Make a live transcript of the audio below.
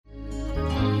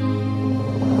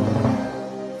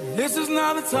This is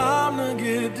not the time to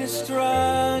get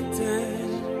distracted.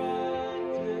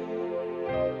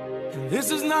 And this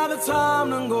is not the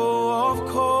time to go off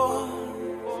course.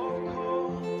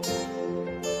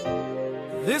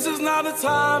 This is not the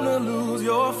time to lose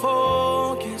your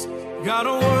focus. Got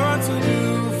a work to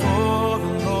do for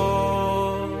the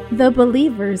Lord. The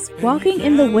Believers Walking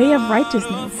in the Way of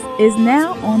Righteousness is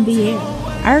now on the air.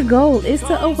 Our goal is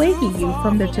to awaken you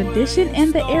from the tradition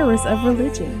and the errors of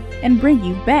religion and bring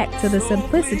you back to the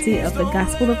simplicity of the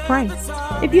gospel of Christ.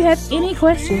 If you have any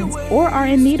questions or are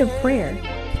in need of prayer,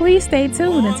 please stay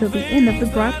tuned until the end of the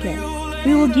broadcast.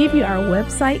 We will give you our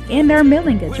website and our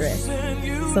mailing address.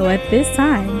 So at this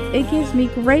time, it gives me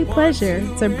great pleasure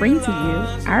to bring to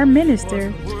you our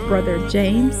minister, Brother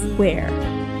James Ware.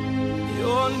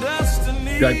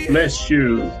 God bless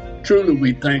you. Truly,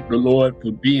 we thank the Lord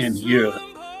for being here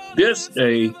this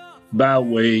day by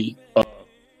way of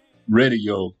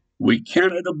radio. We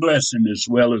count it a blessing as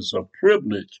well as a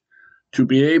privilege to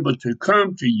be able to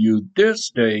come to you this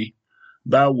day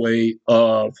by way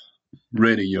of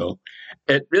radio.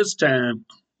 At this time,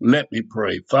 let me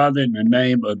pray. Father, in the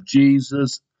name of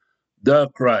Jesus, the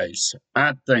Christ,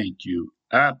 I thank you.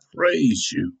 I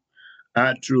praise you.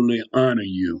 I truly honor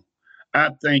you.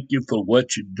 I thank you for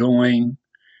what you're doing,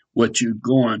 what you're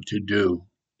going to do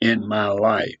in my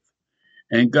life.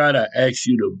 And God, I ask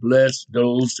you to bless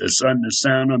those that's under the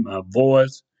sound of my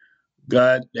voice,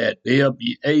 God, that they'll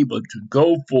be able to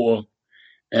go forth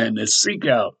and to seek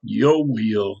out your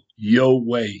will, your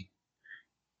way,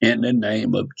 in the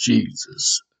name of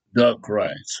Jesus, the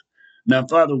Christ. Now,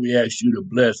 Father, we ask you to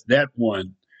bless that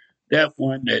one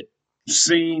that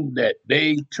seen that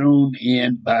they tuned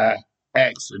in by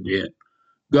accident.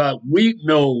 God, we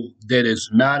know that it's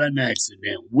not an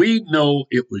accident. We know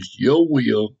it was your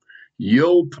will,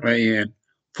 your plan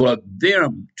for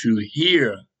them to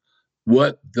hear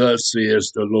what thus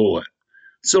says the Lord.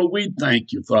 So we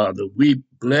thank you, Father. We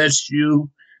bless you.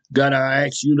 God, I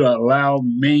ask you to allow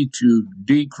me to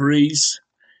decrease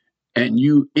and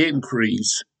you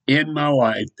increase in my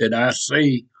life, that I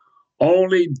say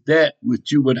only that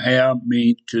which you would have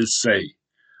me to say.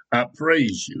 I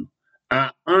praise you.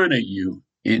 I honor you.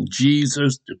 In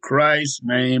Jesus the Christ's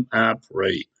name I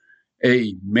pray.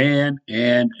 Amen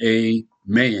and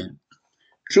amen.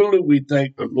 Truly we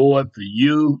thank the Lord for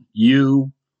you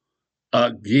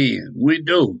again. We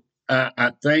do.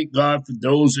 I thank God for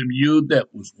those of you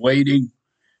that was waiting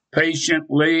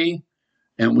patiently.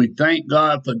 And we thank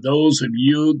God for those of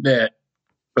you that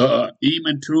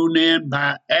even tuned in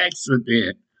by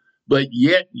accident, but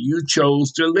yet you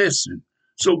chose to listen.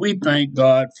 So we thank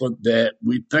God for that.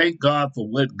 We thank God for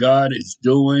what God is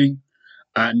doing.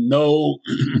 I know,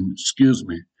 excuse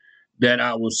me, that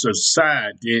our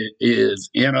society is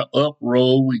in an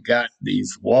uproar. We got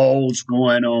these walls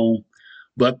going on.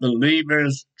 But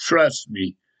believers, trust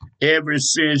me, ever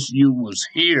since you was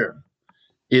here,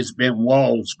 it's been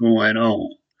walls going on.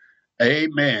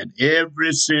 Amen.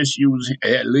 Ever since you was,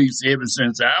 at least ever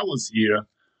since I was here,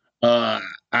 I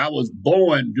was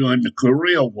born during the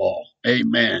Korea War.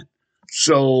 Amen.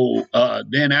 So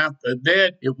then after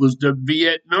that, it was the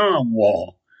Vietnam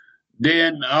War.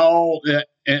 Then all that,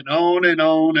 and on and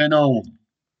on and on.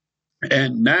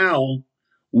 And now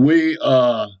we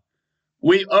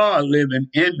we are living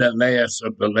in the last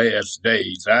of the last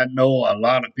days. I know a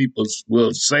lot of people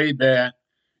will say that,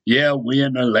 yeah, we're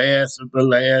in the last of the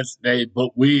last day,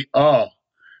 but we are,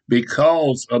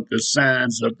 because of the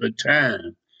signs of the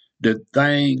time, the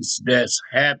things that's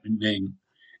happening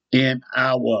in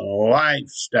our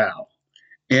lifestyle,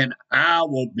 in our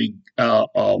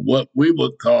what we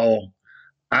would call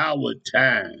our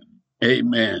time.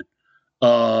 Amen.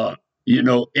 Uh,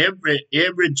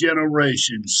 every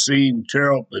generation seen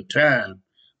terrible time,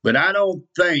 but I don't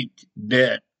think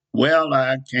that. Well,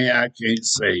 I can't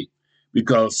say,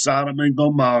 because Sodom and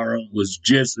Gomorrah was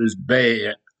just as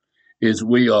bad as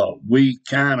we are. We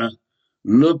kind of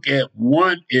look at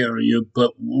one area,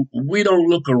 but we don't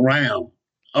look around.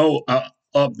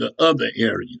 Of the other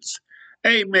areas.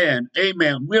 Amen.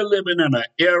 Amen. We're living in an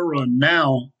era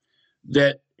now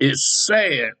that is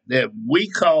sad that we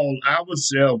call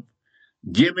ourselves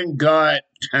giving God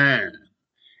time.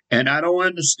 And I don't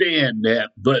understand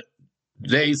that, but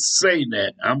they say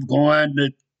that I'm going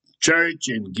to church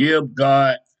and give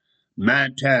God my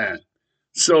time.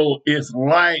 So it's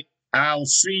like I'll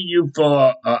see you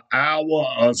for an hour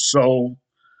or so,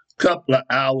 couple of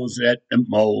hours at the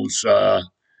most.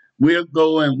 We'll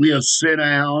go and we'll sit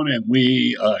down and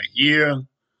we hear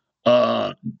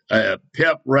a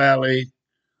pep rally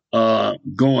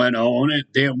going on, and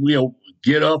then we'll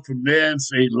get up from there and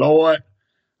say, Lord,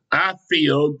 I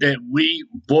feel that we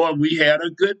had a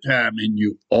good time in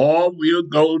you. Or we'll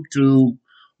go to,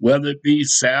 whether it be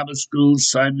Sabbath school,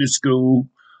 Sunday school,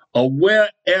 or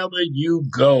wherever you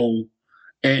go,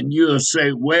 and you'll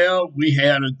say, well, we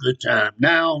had a good time.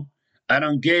 Now, I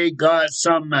done gave God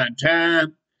some of my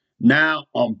time. Now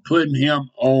I'm putting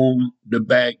him on the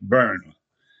back burner.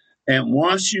 And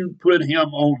once you put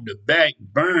him on the back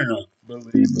burner,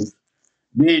 believers,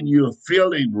 then you're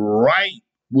feeling right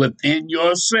within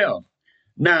yourself.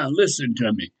 Now, listen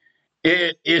to me.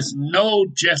 It is no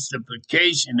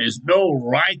justification. It's no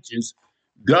righteous.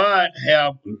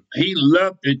 He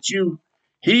looked at you.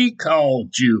 He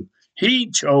called you.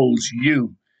 He chose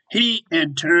you. He,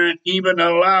 in turn, even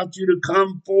allowed you to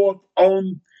come forth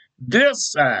on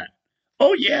this side.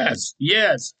 Oh, yes,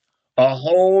 yes. A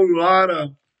whole lot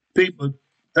of people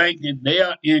thinking they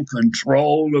are in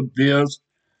control of this,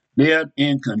 they're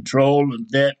in control of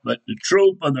that. But the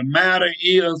truth of the matter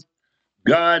is,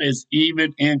 God is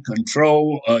even in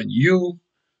control of you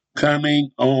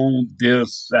coming on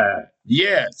this side.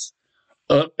 Yes.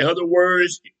 In other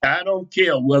words, I don't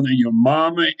care whether your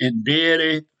mama and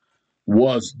daddy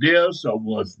was this or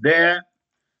was that.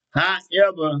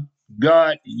 However,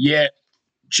 God yet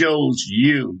chose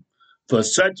you for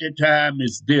such a time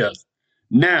as this.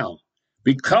 Now,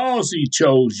 because he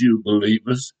chose you,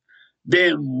 believers,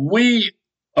 then we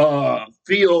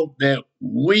feel that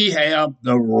we have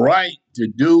the right to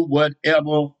do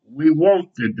whatever we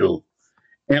want to do.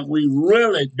 And we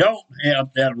really don't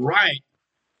have that right.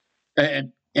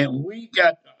 And we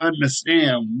got to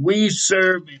understand we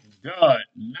serving God,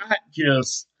 not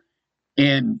just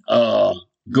in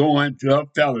going to a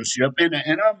fellowship. And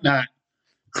I'm not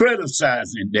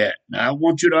criticizing that. Now, I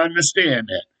want you to understand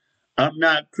that. I'm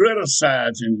not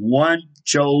criticizing one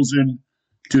chosen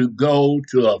to go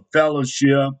to a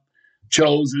fellowship,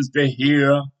 chooses to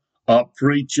hear a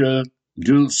preacher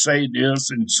do say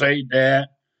this and say that.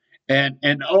 And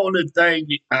the only thing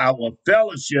our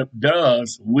fellowship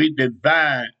does, we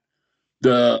divide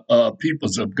the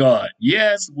peoples of God.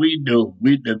 Yes, we do.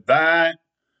 We divide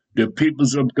the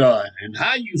peoples of God. And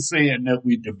how you saying that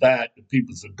we divide the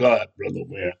peoples of God, Brother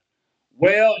Ware?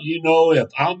 Well, if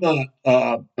I'm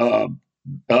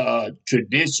a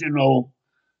traditional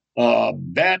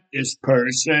Baptist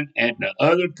person, and the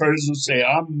other person say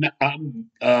I'm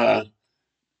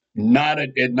not a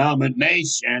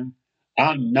denomination,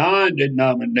 I'm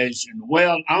non-denomination.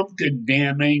 Well, I'm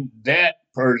condemning that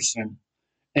person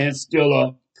instead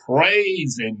of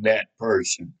praising that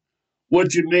person.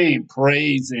 What you mean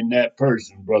praising that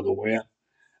person, Brother Ware?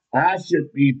 I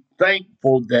should be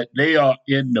thankful that they are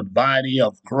in the body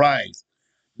of Christ.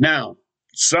 Now,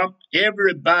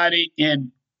 everybody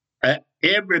in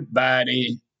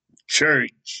everybody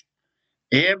church,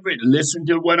 listen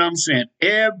to what I'm saying.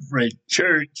 Every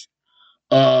church,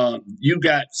 you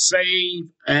got saved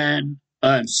and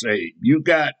unsaved. You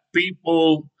got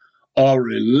people are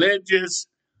religious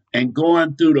and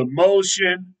going through the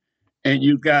motion, and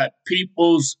you got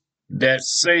peoples that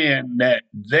saying that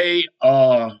they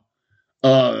are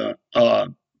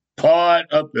part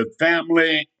of the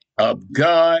family of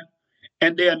God,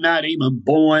 and they're not even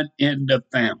born in the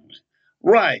family.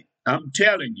 Right. I'm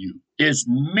telling you, it's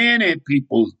many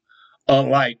people are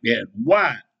like that.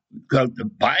 Why? Because the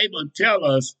Bible tells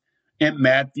us in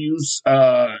Matthew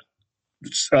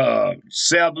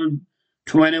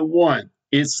 7:21,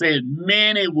 it said,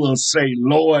 many will say,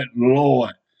 Lord,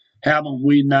 Lord, haven't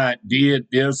we not did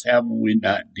this? Haven't we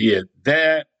not did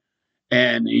that?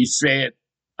 And he said,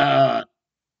 I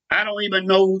don't even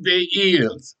know who they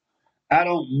is. I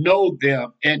don't know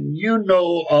them. And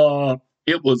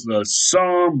it was a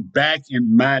song back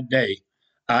in my day.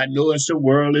 I know it's a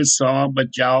worldly song,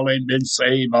 but y'all ain't been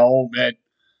saved all that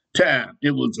time.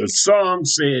 It was a song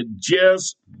said,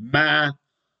 just my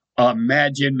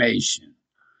imagination.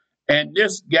 And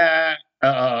this guy,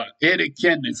 Eddie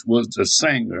Kendricks, was the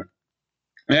singer.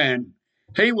 And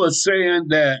he was saying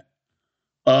that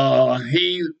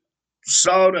he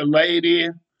saw the lady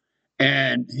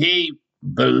and he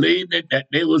believed it that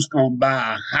they was going to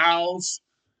buy a house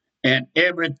and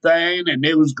everything, and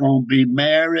they was going to be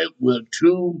married with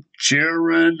 2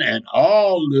 children and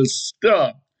all this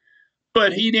stuff.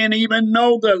 But he didn't even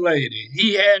know the lady.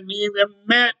 He hadn't even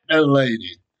met the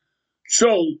lady.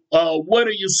 So what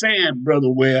are you saying, Brother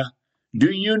Ware?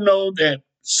 Do you know that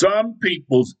some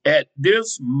peoples at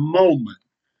this moment,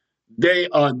 they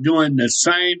are doing the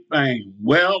same thing?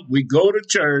 Well, we go to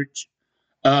church,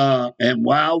 and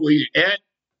while we at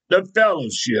the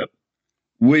fellowship,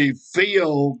 we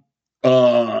feel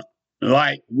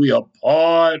like we are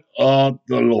part of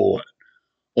the Lord.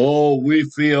 Oh, we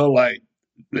feel like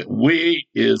we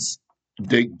is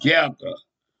together.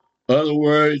 In other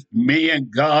words, me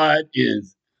and God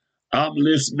is, I'm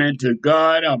listening to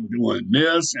God, I'm doing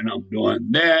this and I'm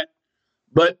doing that.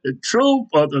 But the truth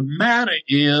of the matter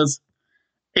is,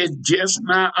 it's just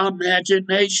my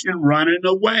imagination running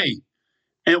away.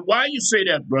 And why you say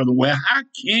that, brother? Well, how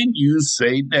can you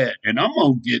say that? And I'm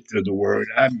gonna get to the word.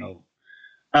 I know.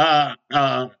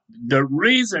 The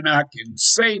reason I can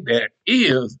say that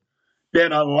is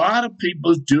that a lot of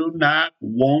people do not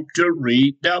want to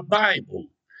read the Bible.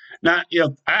 Now,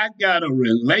 if I got a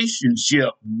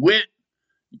relationship with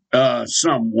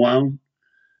someone,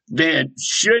 then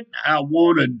shouldn't I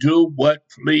want to do what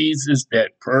pleases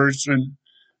that person?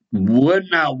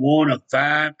 Wouldn't I want to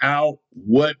find out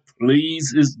what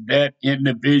pleases that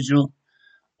individual?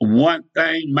 One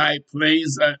thing might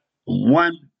please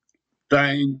one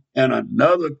thing, and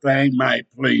another thing might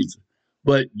please.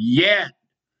 But yet,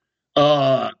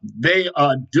 they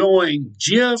are doing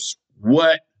just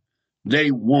what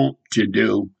they want to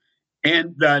do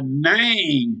in the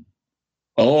name,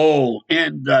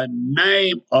 in the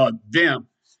name of them.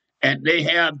 And they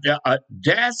have the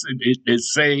audacity to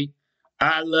say,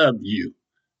 I love you.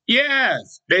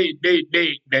 Yes, they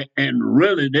and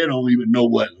really they don't even know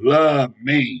what love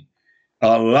means.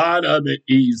 A lot of it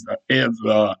is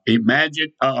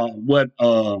imagine what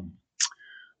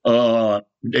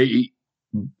they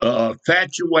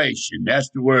infatuation. That's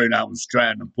the word I was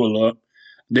trying to pull up.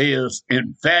 There's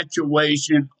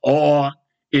infatuation, or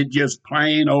it just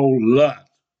plain old lust,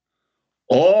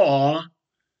 or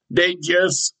they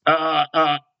just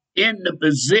in the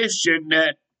position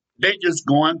that they just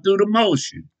going through the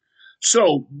motion.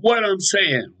 So what I'm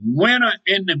saying, when an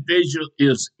individual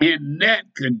is in that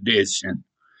condition,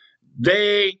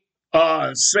 they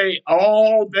say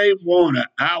all they want to.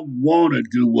 I want to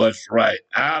do what's right.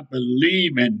 I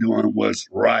believe in doing what's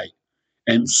right,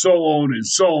 and so on and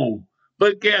so on.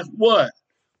 But guess what?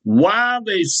 While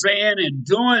they saying and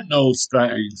doing those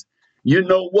things, you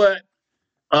know what?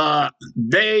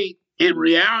 They in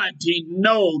reality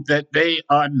know that they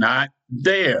are not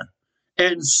there.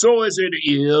 And so as it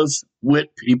is with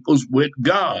peoples with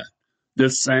God, the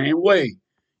same way.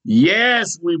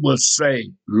 Yes, we will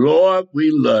say, Lord, we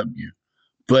love you.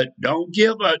 But don't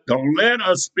let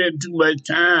us spend too much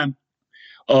time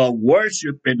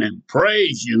worshiping and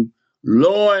praise you.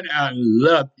 Lord, I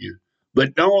love you.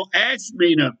 But don't ask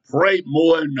me to pray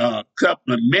more than a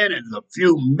couple of minutes, a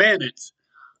few minutes.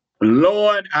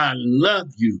 Lord, I love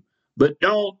you. But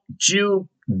don't you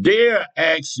dare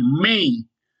ask me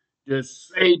to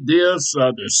say this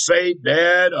or to say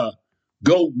that or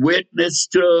go witness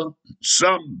to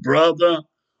some brother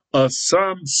or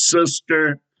some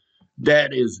sister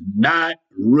that is not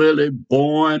really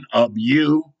born of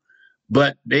you,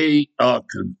 but they are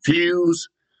confused.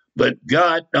 But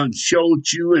God done showed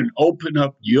you and opened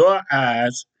up your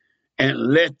eyes and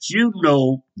let you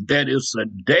know that it's a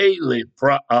daily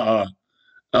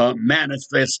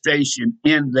manifestation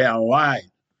in their life.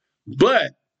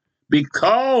 But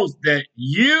because that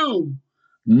you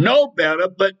know better,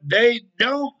 but they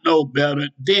don't know better,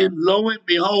 then lo and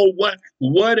behold,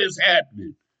 what is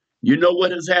happening? You know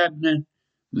what is happening?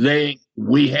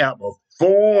 We have a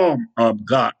form of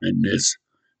godliness,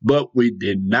 but we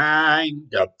deny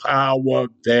the power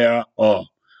thereof.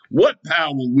 What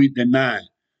power we deny?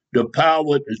 The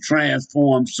power to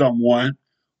transform someone.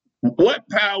 What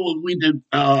power we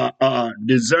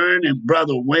discern in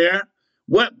Brother Ware?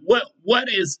 What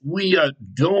is we are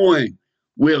doing?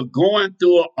 We're going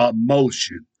through a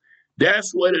motion.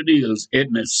 That's what it is.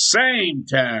 At the same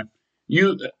time,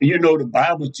 you know the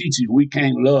Bible teaches we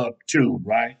can't love too,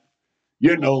 right?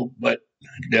 But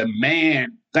the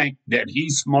man think that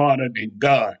he's smarter than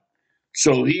God.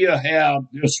 So he'll have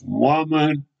this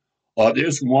woman, or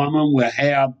this woman will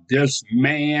have this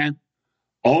man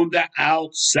on the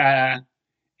outside,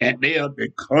 and they'll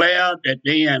declare that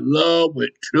they're in love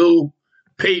with two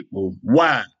people.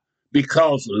 Why?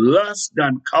 Because lust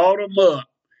done caught them up,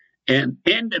 and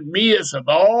in the midst of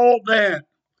all that,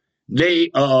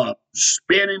 they are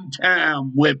spending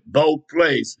time with both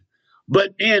places.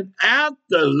 But then after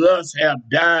lust have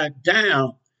died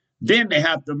down, then they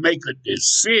have to make a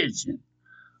decision,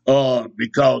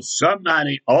 because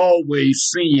somebody always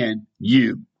seeing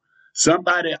you.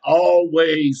 Somebody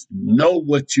always know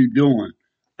what you're doing.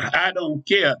 I don't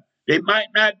care. They might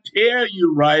not tell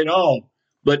you right off,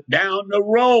 but down the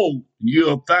road,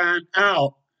 you'll find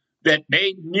out that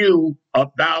they knew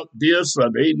about this or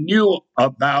they knew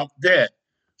about that.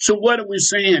 So what are we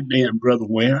saying then, Brother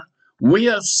Ware? We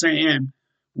are saying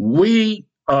we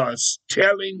are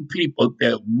telling people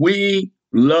that we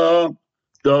love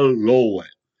the Lord.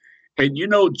 And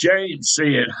James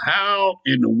said, how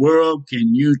in the world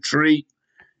can you treat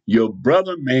your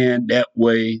brother man that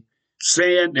way,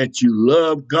 saying that you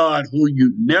love God who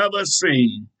you never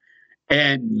seen,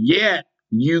 and yet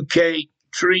you can't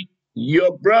treat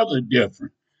your brother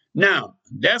different? Now,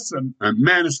 that's a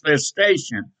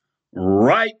manifestation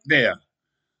right there.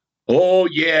 Oh,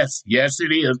 yes, yes,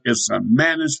 it is. It's a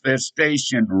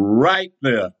manifestation right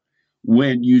there.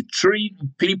 When you treat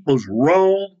people's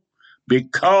wrong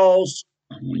because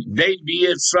they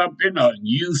did something or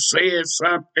you said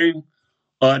something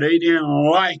or they didn't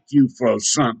like you for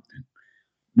something.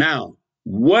 Now,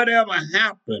 whatever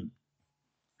happened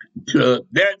to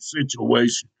that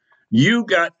situation, you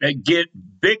got to get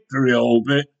victory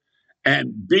over it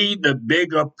and be the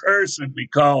bigger person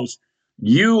because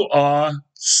you are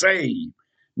saved.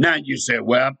 Now you say,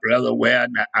 well, brother, where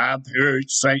I've heard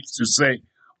saints to say,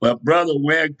 well, brother,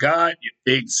 where God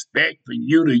expect for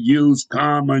you to use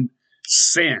common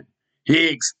sense. He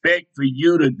expect for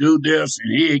you to do this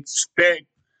and he expect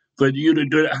for you to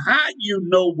do that. How do you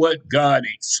know what God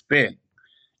expects?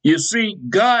 You see,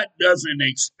 God doesn't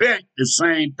expect the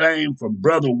same thing from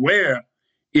Brother Ware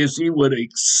as he would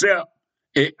accept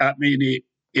it.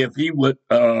 If he would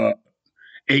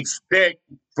expect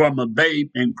from a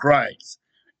babe in Christ.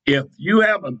 If you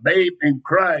have a babe in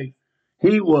Christ,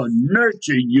 he will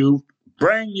nurture you,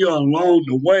 bring you along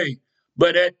the way.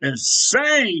 But at the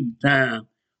same time,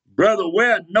 Brother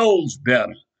Ware knows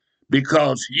better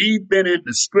because he's been in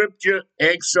the scripture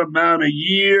X amount of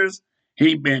years.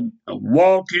 He's been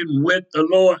walking with the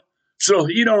Lord. So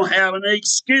he don't have an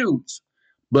excuse.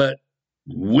 But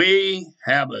we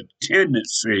have a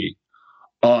tendency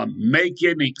of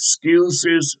making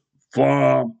excuses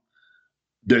for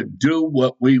to do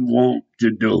what we want to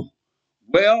do.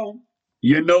 Well,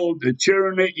 the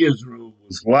children of Israel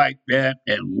was like that,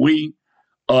 and we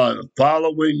are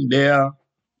following their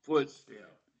footsteps.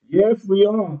 Yes, we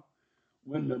are.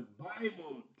 When the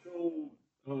Bible told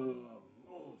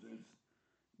Moses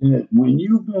that when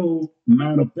you go,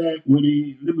 matter of fact, let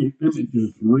me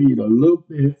just read a little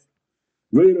bit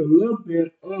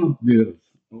of this,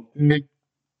 okay?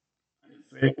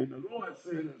 And the Lord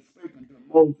said, speaking to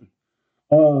Moses,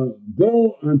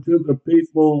 go unto the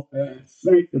people and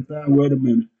sanctify. Wait a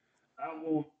minute. I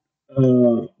want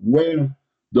where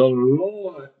the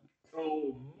Lord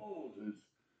told Moses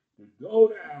to go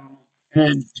down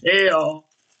and tell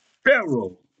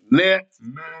Pharaoh, let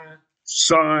my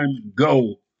son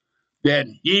go, that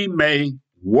he may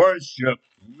worship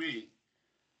me.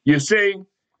 You see,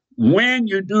 when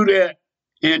you do that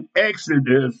in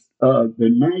Exodus, the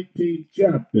 19th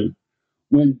chapter,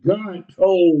 when God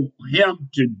told him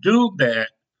to do that,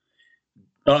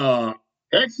 Pharaoh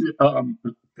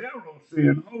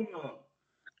said, hold up,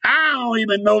 I don't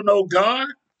even know no God.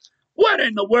 What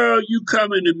in the world you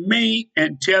coming to me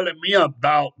and telling me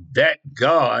about that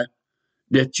God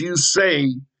that you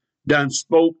say done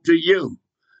spoke to you?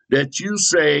 That you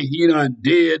say he done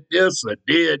did this or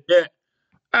did that?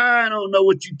 I don't know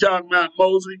what you talking about,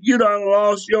 Moses. You done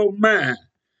lost your mind.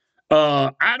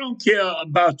 I don't care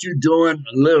about you doing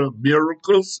little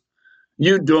miracles.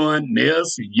 You doing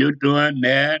this and you doing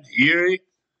that. Here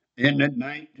in the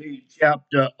 19th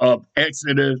chapter of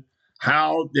Exodus,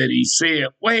 how that he said,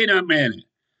 wait a minute,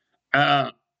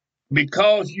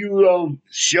 because you don't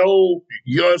show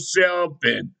yourself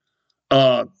and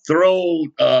throw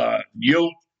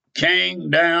your king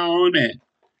down and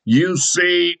you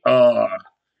see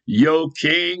your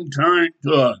king turn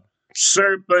to a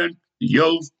serpent,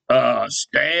 your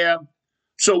staff.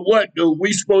 So what, do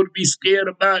we supposed to be scared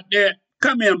about that?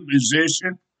 Come here,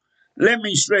 musician. Let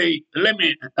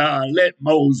let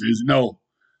Moses know.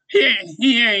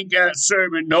 He ain't got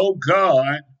serving no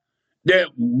God that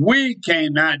we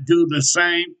cannot do the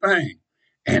same thing.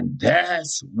 And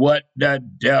that's what the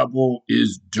devil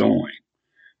is doing.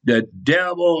 The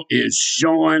devil is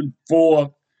showing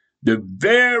forth the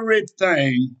very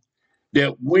thing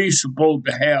that we supposed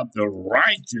to have the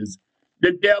righteous.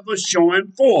 The devil's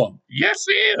showing forth. Yes,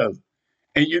 he is.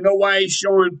 And you know why he's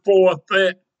showing forth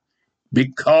that?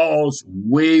 Because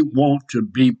we want to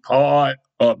be part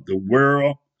of the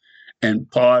world and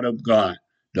part of God.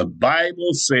 The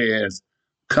Bible says,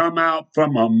 come out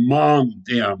from among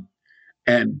them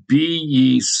and be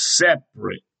ye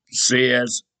separate,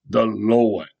 says the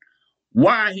Lord.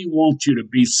 Why he wants you to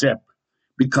be separate?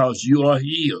 Because you are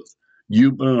his.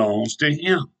 You belongs to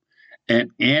him.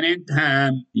 And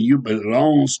anytime you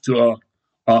belongs to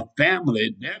a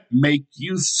family, that make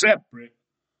you separate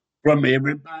from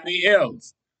everybody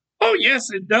else. Oh, yes,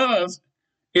 it does.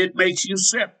 It makes you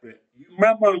separate. You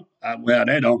remember? Well,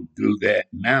 they don't do that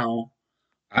now.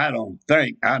 I don't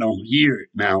think, I don't hear it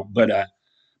now, but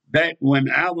back when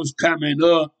I was coming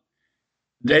up,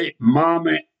 they,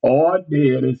 mama or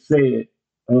daddy said,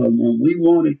 when we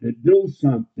wanted to do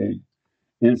something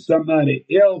and somebody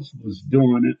else was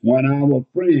doing it, one of our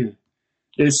friends,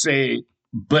 they said,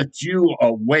 but you are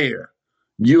aware,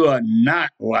 you are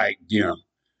not like them.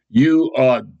 You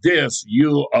are this,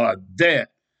 you are that.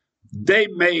 They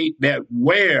made that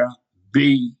where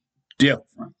be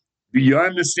different. Do you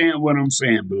understand what I'm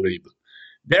saying, believer?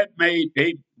 That made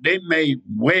they made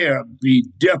where be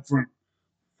different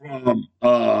from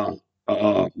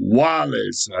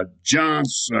Wallace,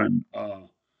 Johnson,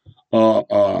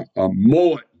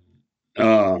 Morton,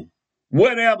 uh,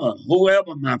 whatever,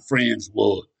 whoever my friends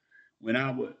was. When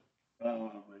I would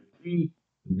repeat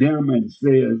them and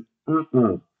says,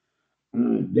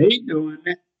 they doing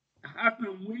that. How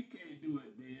come we can't do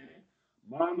it, Daddy?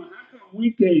 Mama, how come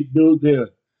we can't do this?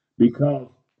 Because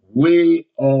we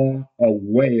are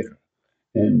aware,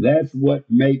 and that's what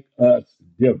makes us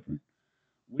different.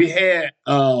 We had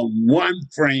one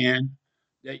friend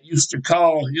that used to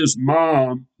call his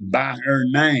mom by her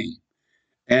name,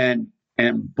 and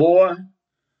boy,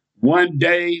 one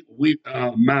day we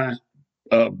my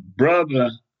brother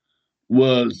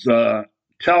was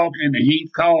talking, and he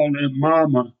called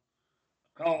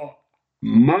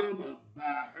mama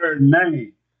by her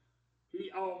name.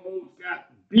 He almost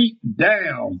got beat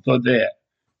down for that.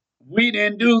 We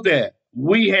didn't do that.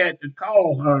 We had to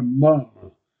call her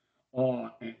mama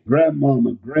or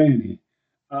grandmama, granny.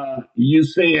 You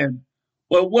said,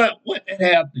 well, what that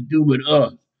have to do with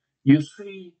us? You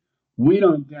see, we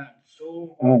don't got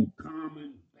so on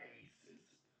common basis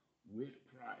with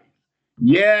Christ.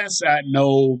 Yes, I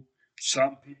know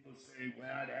some people say,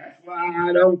 well, that's why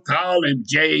I don't call him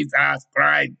Jesus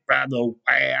Christ, brother.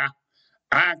 Where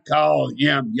I call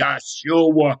him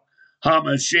Yahshua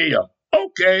HaMashiach.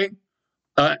 Okay.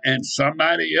 And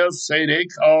somebody else say they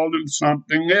called him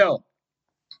something else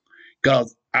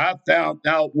because I found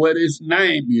out what his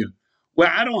name is. Well,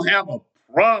 I don't have a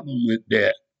problem with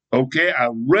that. Okay, I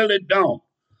really don't.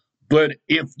 But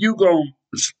if you gonna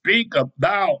speak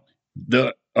about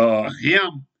the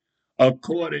him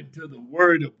according to the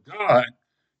word of God,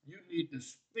 you need to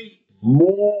speak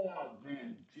more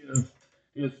than just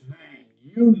his name.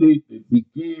 You need to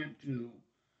begin to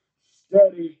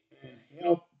study and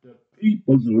help the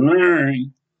people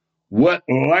learn what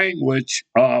language,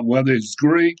 whether it's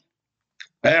Greek,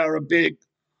 Arabic,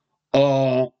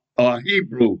 or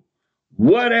Hebrew,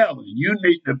 whatever, you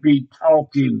need to be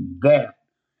talking that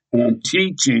and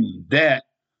teaching that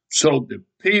so the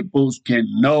peoples can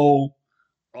know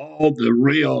all the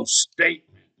real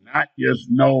statement, not just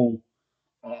know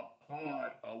a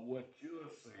part of what you're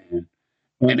saying.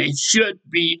 And it should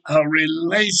be a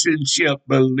relationship,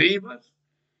 believers.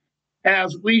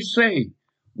 As we say,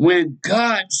 when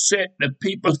God set the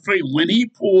people free, when He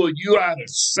pulled you out of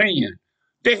sin,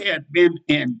 they had been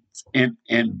in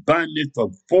bondage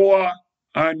for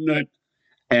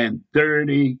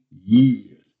 430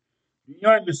 years. You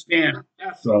understand?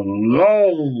 That's a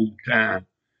long time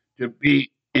to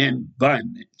be in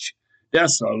bondage.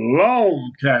 That's a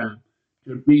long time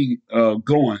to be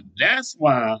going. That's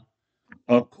why,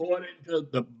 according to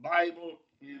the Bible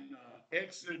in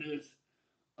Exodus,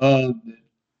 the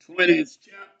 20th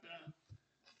chapter,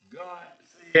 God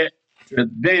said to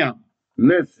them,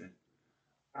 listen,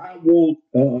 I want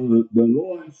the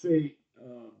Lord say,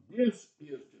 this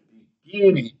is the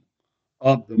beginning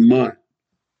of the month,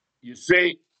 you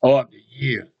see, or the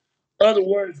year. In other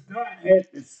words, God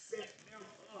had to set them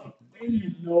up. They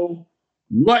didn't know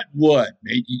what was.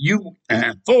 You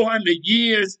 400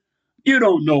 years, you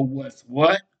don't know what's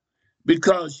what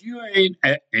because you ain't.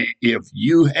 If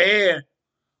you had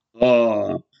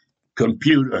a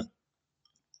computer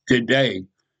today,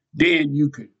 then you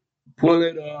could pull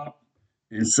it up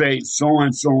and say so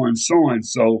and so and so and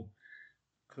so.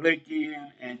 Click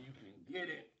in and you can get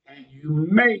it, and you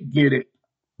may get it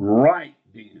right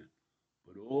then.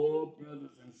 But oh,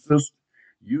 brothers and sisters,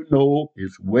 you know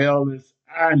as well as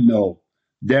I know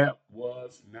that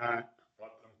was not a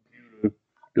computer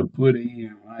to put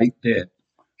in like that.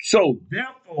 So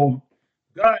therefore,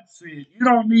 God said, you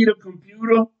don't need a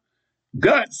computer.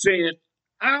 God said,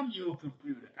 I'm your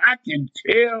computer. I can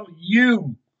tell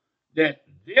you that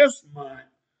this month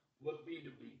will be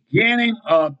the beginning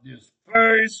of this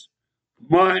first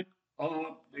month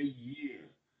of the year.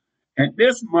 And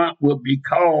this month will be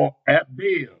called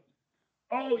Abib.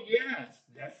 Oh, yes,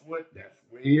 that's where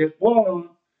it was.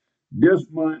 This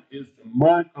month is the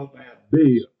month of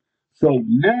Abib. So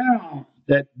now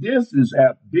that this is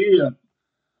Abib,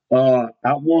 I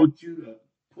want you to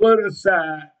put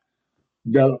aside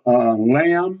the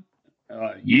lamb,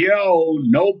 year old,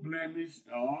 no blemish,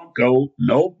 goat,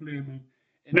 no blemish.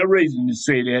 And the reason to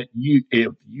say that,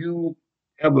 if you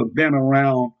ever been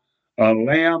around a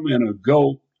lamb and a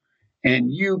goat,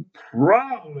 and you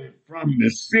probably from the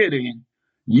city,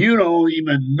 you don't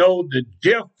even know the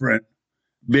difference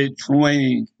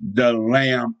between the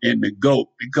lamb and the goat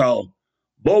because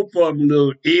both of them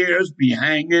little ears be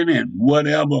hanging and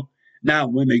whatever. Now,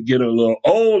 when they get a little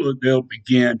older, they'll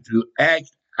begin to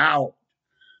act out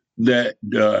the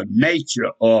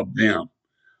nature of them.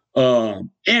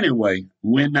 Anyway,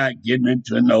 we're not getting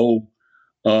into no,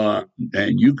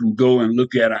 and you can go and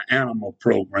look at our animal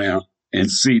program and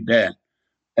see that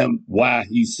and why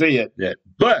he said that.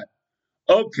 But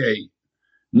okay,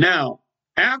 now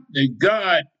after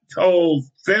God told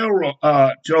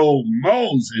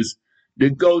Moses to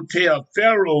go tell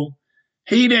Pharaoh,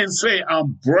 he didn't say,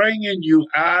 "I'm bringing you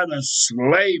out of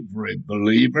slavery,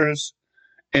 believers,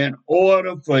 in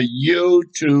order for you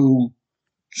to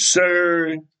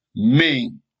serve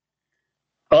me."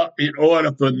 In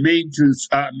order for me to,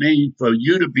 for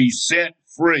you to be set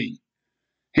free.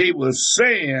 He was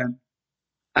saying,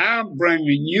 I'm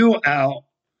bringing you out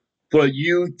for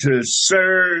you to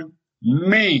serve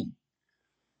me.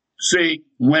 See,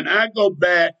 when I go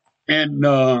back and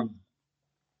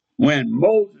when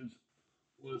Moses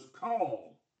was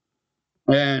called,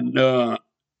 and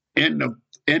in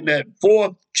that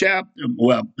fourth chapter,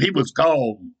 well, he was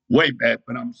called way back,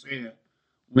 but I'm saying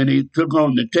when he took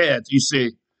on the task, he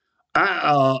said,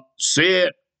 I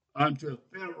said unto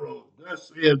Pharaoh, thus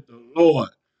saith the Lord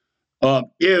of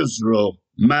Israel,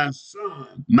 my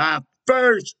son, my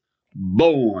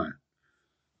firstborn,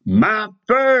 my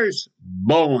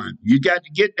firstborn. You got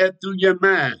to get that through your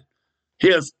mind.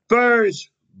 His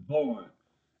firstborn.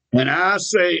 And I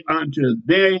say unto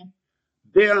them,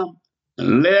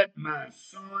 let my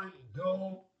son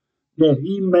go, that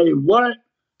he may what?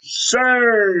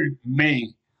 Serve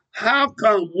me. How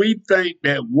come we think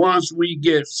that once we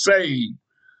get saved,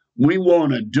 we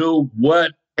want to do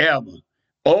whatever?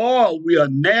 Or we'll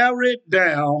narrow it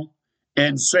down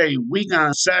and say, we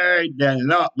going to serve the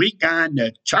Lord. We going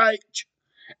to church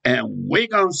and we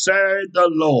going to serve the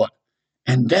Lord.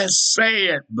 And that's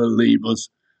sad, believers,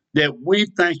 that we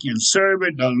thinking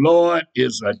serving the Lord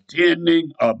is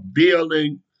attending a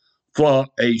building for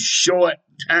a short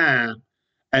time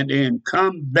and then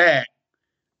come back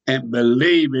and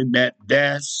believing that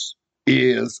that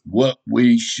is what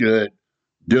we should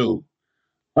do.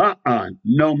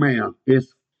 No ma'am.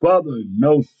 It's further,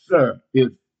 no sir.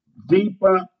 It's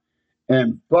deeper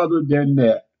and further than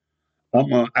that.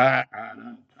 I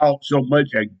talk so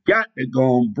much, I got to go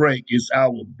on break. It's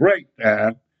our break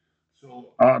time.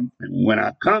 So when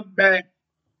I come back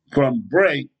from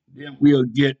break, then we'll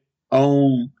get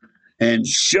on and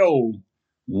show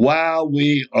why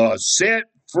we are set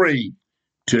free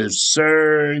to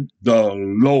serve the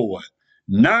Lord.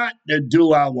 Not to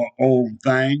do our own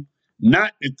thing,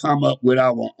 not to come up with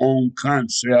our own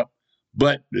concept,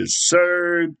 but to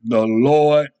serve the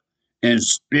Lord in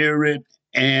spirit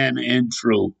and in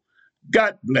truth.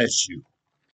 God bless you.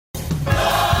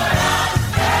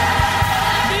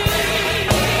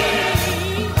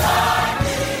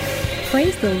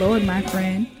 Praise the Lord, my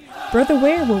friend. Brother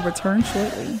Ware will return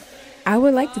shortly. I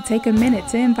would like to take a minute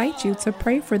to invite you to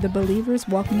pray for the believers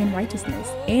walking in righteousness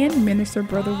and minister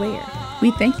Brother Ware.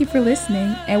 We thank you for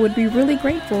listening and would be really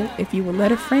grateful if you would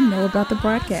let a friend know about the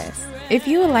broadcast. If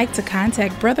you would like to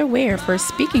contact Brother Ware for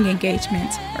speaking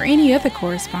engagements or any other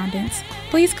correspondence,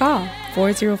 please call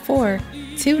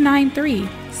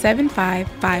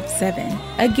 404-293-7557.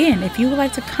 Again, if you would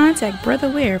like to contact Brother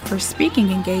Ware for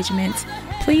speaking engagements,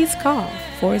 please call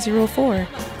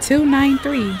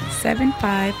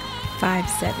 404-293-7557.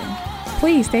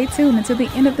 Please stay tuned until the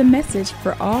end of the message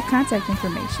for all contact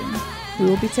information. We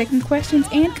will be taking questions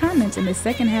and comments in the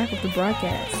second half of the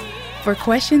broadcast. For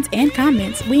questions and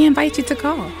comments, we invite you to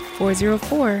call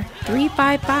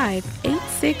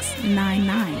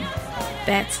 404-355-8699.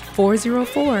 That's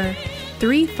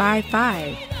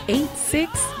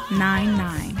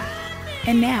 404-355-8699.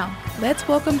 And now, let's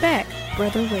welcome back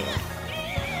Brother Ware.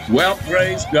 Well,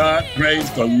 praise God, praise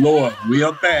the Lord. We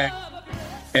are back,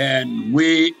 and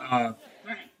we are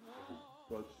thankful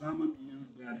for some of you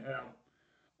that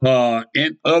have,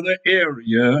 in other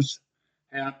areas,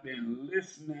 have been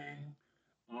listening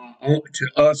to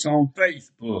us on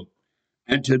Facebook.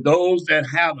 And to those that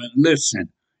haven't listened,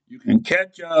 you can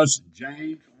catch us,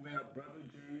 James Ware, Brother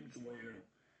James Ware,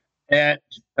 at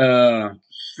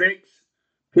 6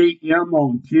 p.m.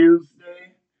 on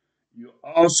Tuesday. You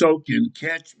also can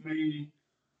catch me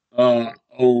on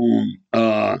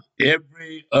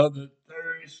every other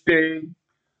Wednesday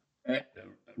at the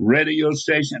radio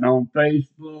station on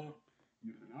Facebook.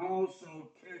 You can also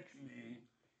catch me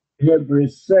every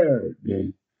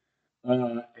Saturday at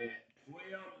 12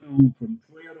 noon from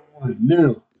 12 to 1.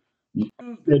 Now,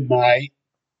 Tuesday night,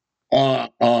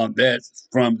 that's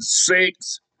from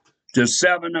 6 to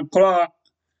 7 o'clock.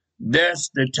 That's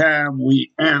the time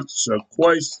we answer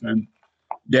questions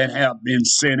that have been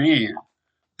sent in.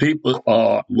 People,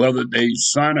 whether they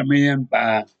send them in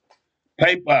by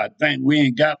paper, I think we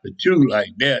ain't got the two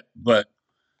like that, but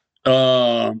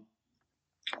uh,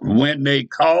 when they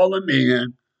call them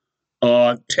in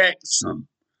or text them,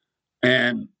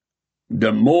 and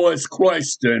the more it's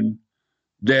question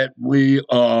that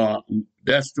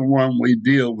that's the one we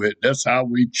deal with. That's how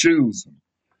we choose them.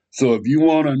 So if you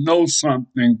want to know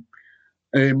something,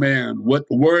 amen, what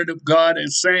the word of God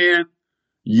is saying,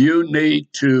 you need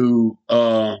to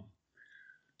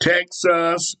text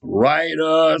us, write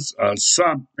us, or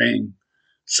something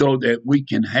so that we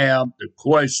can have the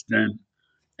question.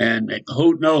 And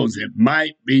who knows, it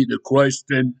might be the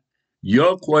question.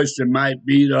 Your question might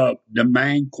be the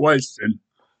main question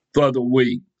for the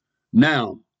week.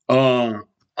 Now,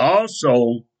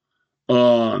 also,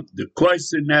 the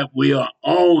question that we are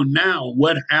on now,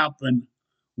 what happened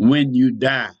when you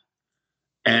die?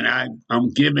 And I'm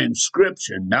giving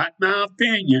scripture, not my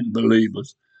opinion,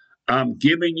 believers. I'm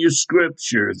giving you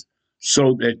scriptures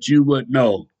so that you would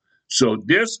know. So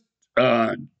this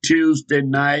Tuesday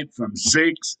night from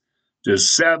 6 to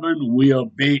 7,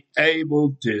 we'll be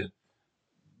able to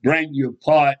bring you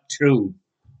part 2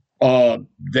 of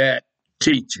that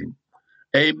teaching.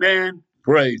 Amen.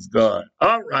 Praise God.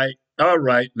 All right.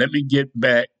 Let me get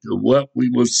back to what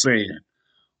we were saying.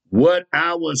 What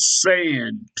I was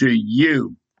saying to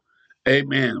you,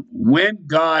 amen. When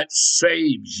God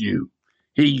saves you,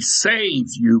 he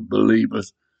saves you,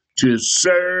 believers, to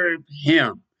serve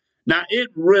him. Now,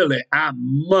 I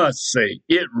must say,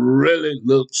 it really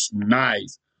looks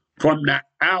nice from the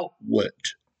outward,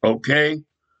 okay?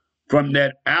 From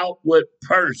that outward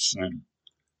person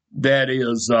that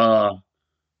is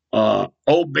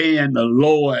obeying the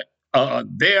Lord,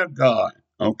 their God,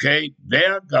 okay?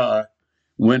 Their God.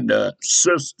 When the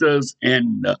sisters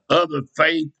in the other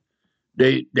faith,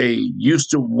 they used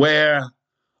to wear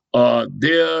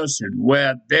this and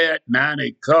wear that. Now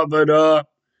they covered up,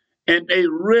 and they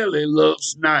really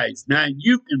looks nice. Now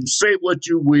you can say what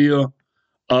you will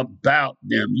about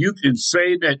them. You can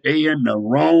say that they in the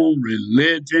wrong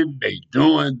religion. They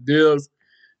doing this,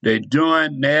 they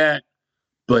doing that.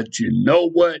 But you know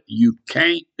what? You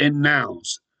can't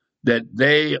denounce that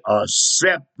they are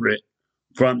separate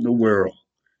from the world.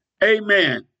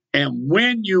 Amen. And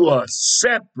when you are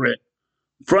separate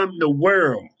from the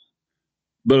world,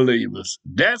 believers,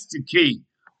 that's the key.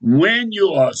 When you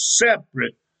are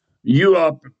separate, you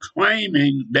are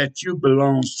proclaiming that you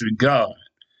belong to God.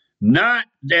 Not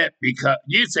that because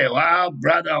you say, well,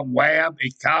 brother, where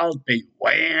because they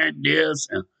wearing this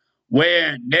and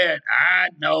wearing that. I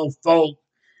know folk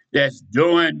that's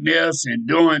doing this and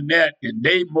doing that, and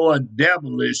they more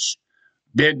devilish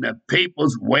than the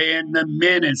people's wearing the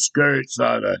mini skirts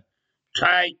or the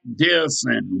tight this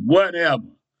and whatever.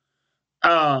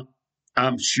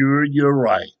 I'm sure you're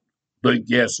right. But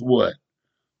guess what?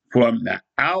 From the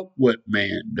outward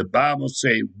man, the Bible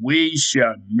says, we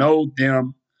shall know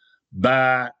them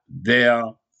by their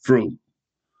fruit.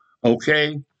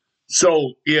 Okay?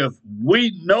 So if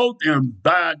we know them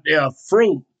by their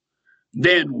fruit,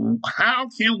 then how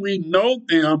can we know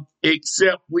them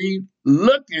except we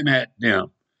looking at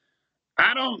them?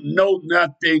 I don't know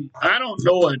nothing. I don't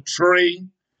know a tree.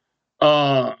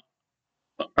 I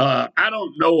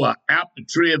don't know an apple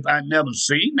tree if I never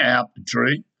seen an apple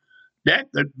tree.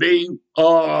 That could be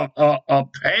a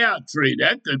pear tree.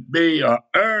 That could be an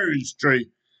orange tree.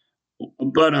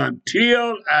 But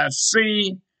until I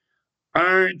see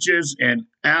oranges and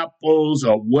apples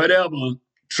or whatever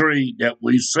tree that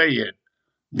we said,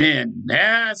 then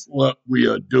that's what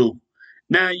we'll do.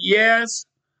 Now, yes,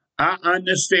 I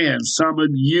understand some of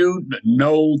you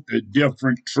know the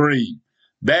different trees.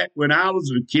 Back when I was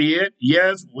a kid,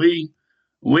 yes, we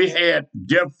had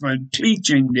different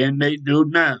teaching than they do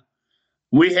now.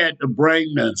 We had to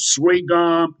bring the sweet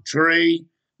gum tree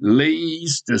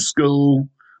leaves to school.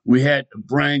 We had to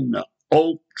bring the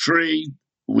oak tree.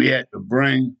 We had to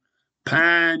bring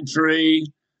pine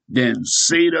tree, then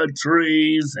cedar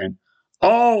trees, and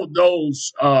all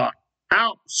those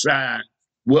outside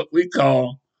what we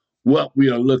call what we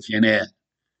are looking at.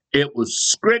 It was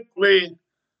strictly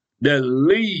the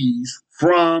leaves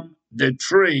from the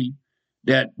tree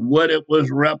that what it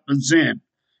was representing.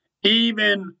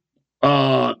 Even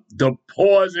the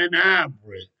poison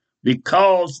ivory,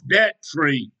 because that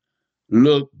tree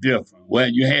looked different. Well,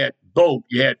 you had both.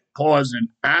 You had poison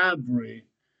ivory,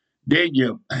 then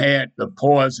you had the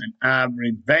poison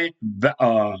ivory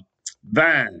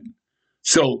vine.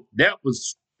 So that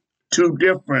was two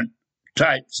different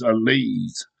types of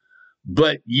leaves,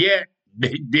 but yet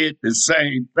they did the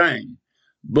same thing.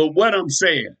 But what I'm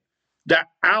saying, the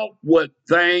outward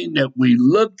thing that we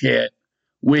look at,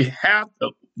 we have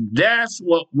to, that's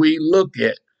what we look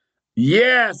at.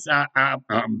 Yes, I'm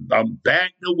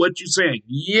back to what you're saying.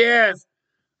 Yes,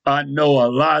 I know a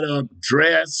lot of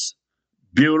dress,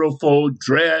 beautiful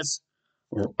dress,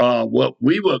 what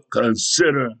we would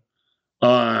consider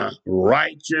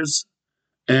righteous,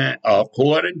 and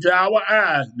according to our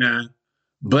eyes now,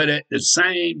 but at the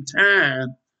same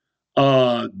time,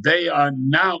 they are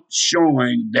not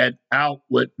showing that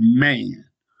outward man.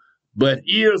 But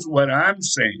here's what I'm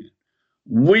saying.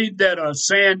 We that are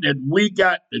saying that we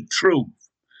got the truth,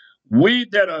 we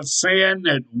that are saying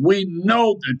that we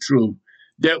know the truth,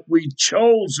 that we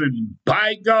chosen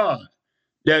by God,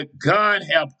 that God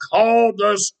have called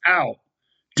us out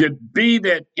to be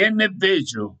that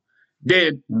individual,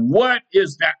 then what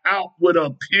is the outward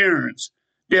appearance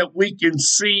that we can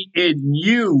see in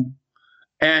you,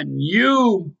 and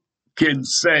you can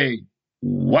say,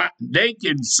 what they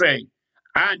can say,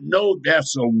 I know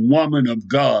that's a woman of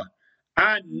God.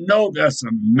 I know that's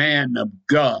a man of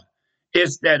God.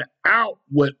 It's that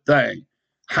outward thing.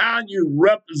 How you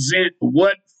represent,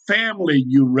 what family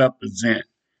you represent.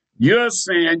 You're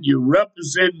saying you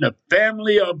represent the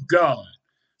family of God.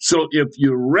 So if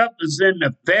you represent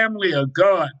the family of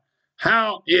God,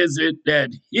 how is it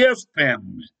that his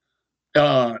family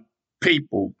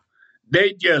people,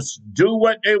 they just do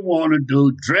what they want to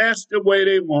do, dress the way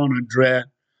they want to dress,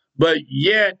 but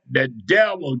yet the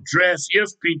devil dress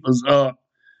his peoples up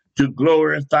to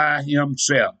glorify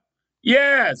himself?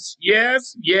 Yes,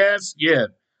 yes, yes, yes.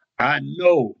 I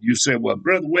know. You said, well,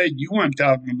 Brother Wade, you weren't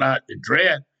talking about the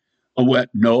dress. Or what?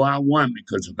 No, I wasn't,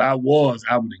 because if I was,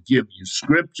 I would have given you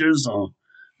scriptures on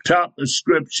top of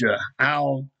scripture,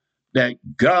 how that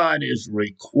God is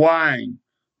requiring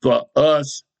for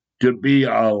us to be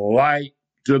a light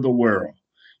to the world.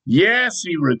 Yes,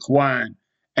 he required,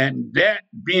 and that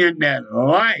being that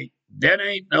light, that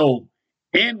ain't no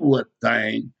inward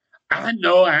thing. I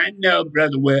know,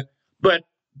 Brother Webb, but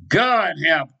God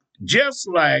have, just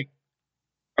like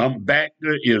I'm back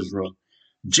to Israel,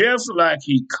 just like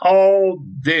he called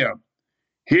them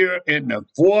here in the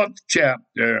 4th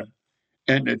chapter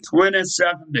and the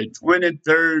 22nd to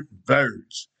 23rd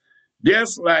verse,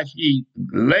 just like he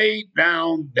laid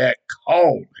down that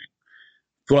calling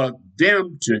for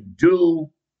them to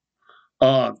do,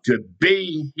 to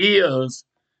be his,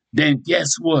 then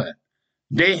guess what?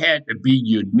 They had to be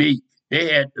unique.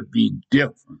 They had to be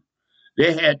different.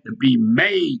 They had to be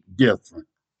made different.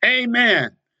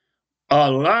 Amen. A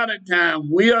lot of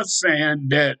time we are saying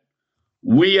that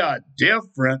we are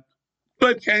different,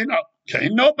 but can't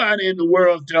nobody in the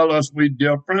world tell us we're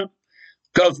different.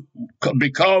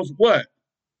 Because what?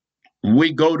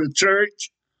 We go to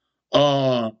church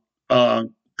a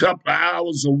couple of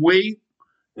hours a week.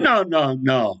 No, no,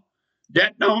 no.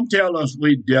 That don't tell us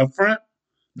we different.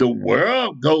 The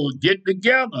world go get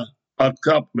together a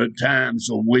couple of times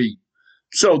a week.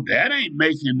 So that ain't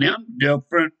making them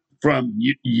different from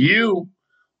you.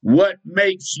 What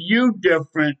makes you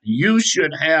different, you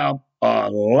should have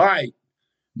a light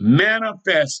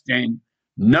manifesting,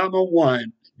 number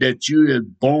one, that you is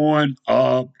born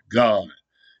of God,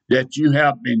 that you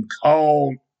have been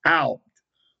called out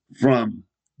from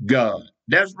God.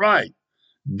 That's right.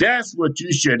 That's what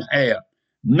you should have.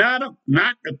 Not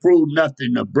to prove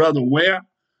nothing to Brother Ware,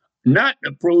 not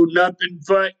to prove nothing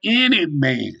for any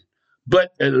man,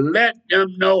 but to let them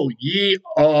know ye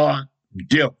are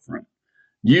different.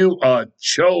 You are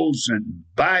chosen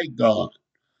by God.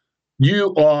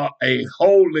 You are a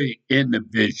holy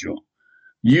individual.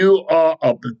 You are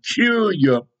a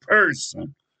peculiar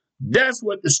person. That's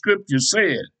what the scripture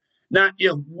says. Now,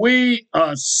 if we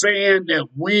are saying that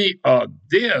we are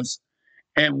this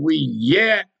and we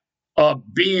yet are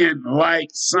being like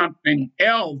something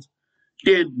else,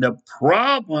 then the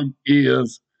problem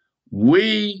is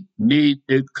we need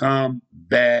to come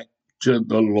back to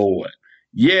the Lord.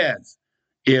 Yes,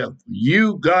 if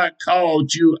God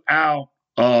called you out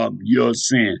of your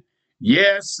sin,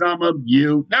 yes, some of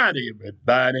you, not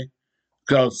everybody,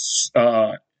 because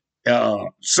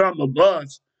some of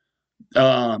us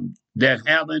that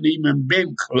haven't even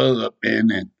been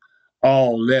clubbing and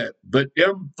all that, but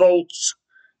them folks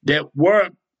that were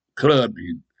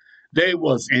clubbing, they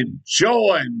was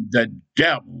enjoying the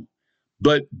devil,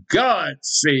 But God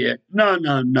said, no,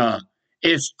 no, no.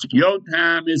 Your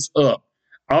time is up.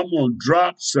 I'm going to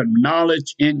drop some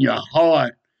knowledge in your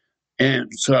heart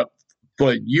and so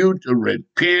for you to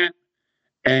repent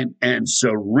and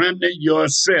surrender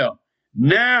yourself.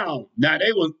 Now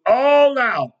they was all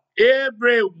out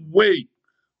every week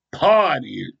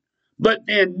partying. But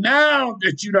then now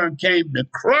that you done came to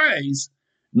Christ,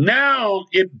 now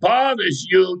it bothers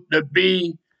you to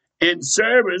be in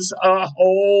service a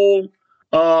whole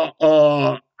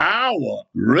hour,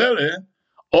 really.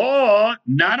 Or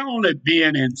not only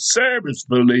being in service,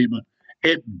 believer,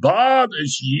 it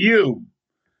bothers you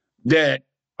that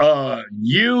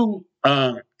you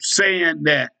saying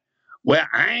that, well,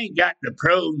 I ain't got to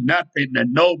prove nothing to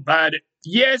nobody.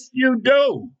 Yes, you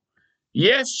do.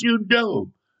 Yes, you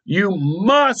do. You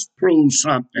must prove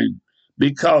something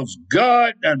because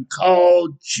God done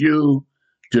called you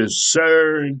to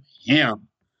serve him.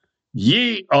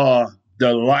 Ye are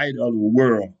the light of the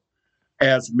world,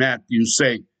 as Matthew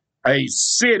say, a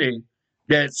city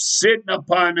that's sitting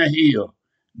upon a hill.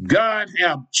 God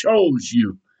have chose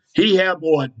you. He have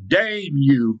ordained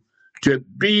you to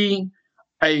be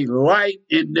a light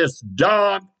in this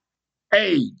dark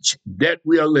age that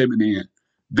we are living in.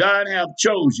 God have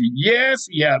chose you. Yes,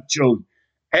 he have chosen.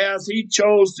 As he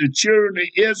chose the children of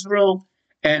Israel,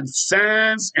 and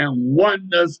signs and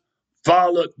wonders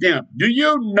followed them. Do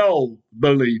you know,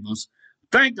 believers?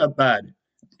 Think about it.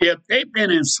 If they've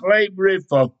been in slavery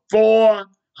for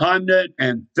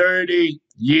 430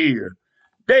 years,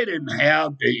 they didn't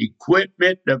have the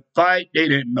equipment to fight. They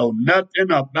didn't know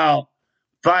nothing about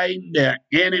fighting their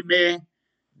enemy,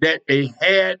 that they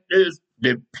had to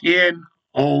depend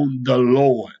on the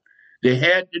Lord. They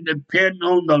had to depend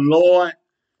on the Lord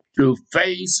to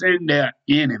facing their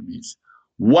enemies.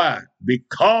 Why?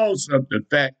 Because of the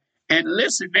fact, and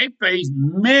listen, they faced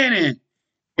many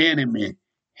enemies.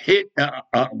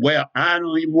 Well, I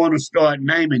don't even want to start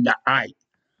naming the Ike,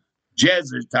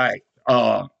 Jezreelite,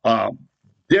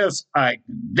 this Ike,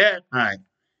 that Ike.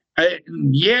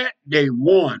 And yet they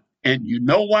won. And you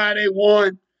know why they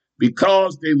won?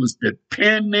 Because they was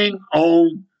depending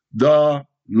on the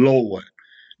Lord.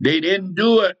 They didn't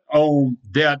do it on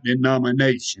their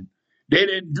denomination. They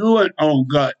didn't do it on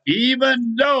God,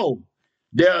 even though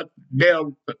their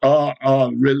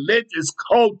religious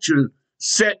culture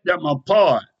set them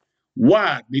apart.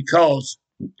 Why? Because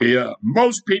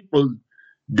most people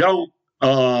don't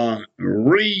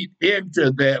read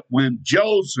into that when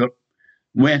Joseph,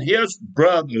 when his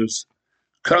brothers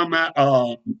come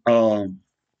out,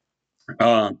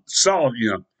 saw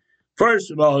him. First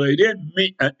of all, they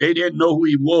didn't know who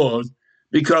he was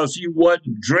because he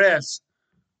wasn't dressed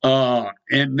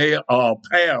in their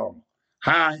apparel,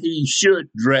 how he should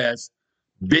dress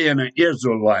being an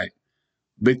Israelite,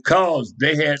 because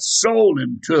they had sold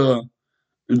him to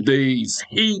these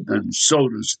heathens, so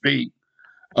to speak.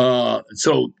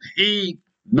 So he,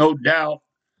 no doubt,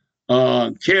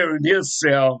 carrying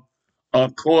himself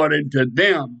according to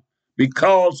them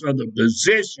because of the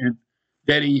position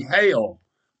that he held.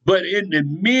 But in the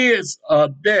midst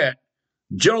of that,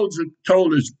 Joseph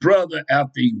told his brother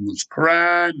after he was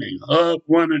crying, they hugged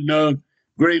one another,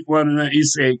 greet one another, he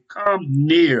said, come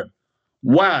near.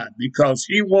 Why? Because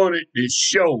he wanted to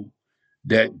show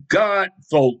that God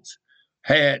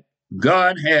had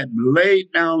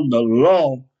laid down the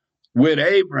law with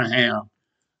Abraham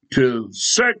to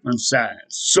circumcise.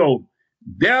 So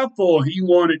therefore he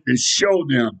wanted to show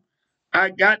them,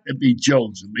 I got to be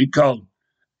Joseph, because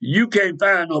you can't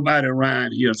find nobody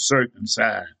around here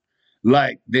circumcised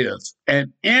like this.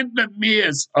 And in the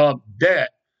midst of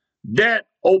that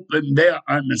opened their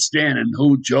understanding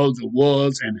who Joseph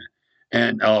was.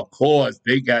 And of course,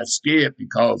 they got scared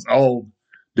because all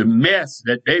the mess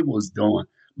that they was doing.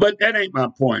 But that ain't my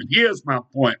point. Here's my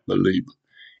point, believer.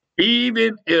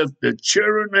 Even if the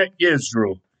children of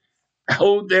Israel,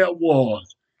 who there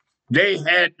was, they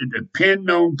had to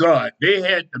depend on God. They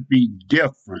had to be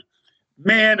different.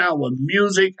 Man, our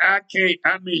music,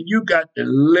 you got to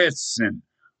listen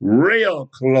real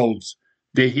close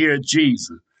to hear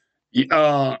Jesus.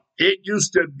 It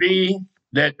used to be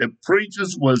that the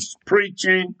preachers was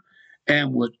preaching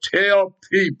and would tell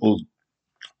people,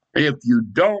 if you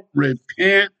don't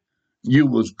repent, you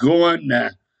was going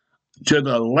to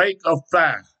the lake of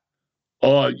fire,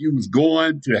 or you was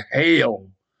going to hell,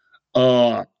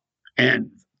 and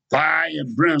fire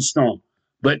and brimstone.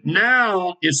 But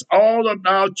now it's all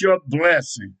about your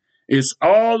blessing. It's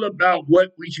all about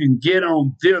what we can get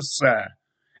on this side.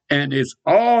 And it's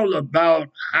all about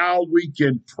how we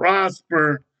can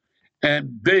prosper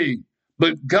and be.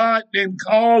 But God didn't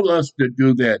call us to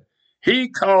do that. He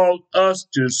called us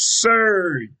to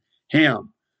serve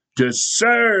him, to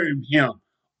serve him.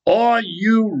 Are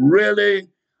you really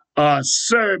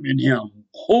serving him?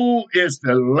 Who is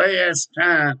the last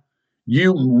time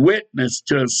you witnessed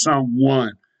to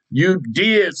someone? You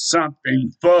did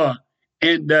something for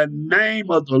in the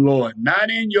name of the Lord, not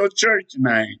in your church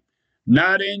name,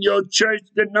 not in your church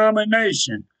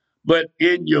denomination, but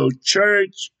in your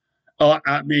church,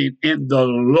 in the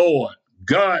Lord.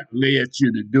 God led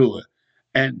you to do it.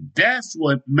 And that's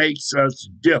what makes us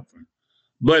different.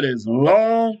 But as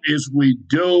long as we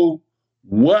do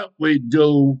what we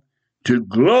do to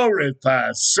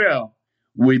glorify self,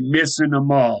 we're missing the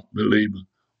mark, believer.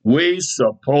 We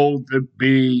supposed to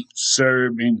be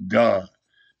serving God.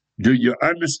 Do you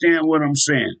understand what I'm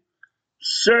saying?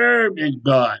 Serving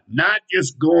God, not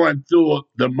just going through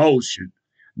the motion,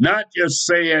 not just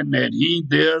saying that he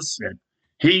this and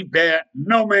he that.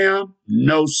 No, ma'am.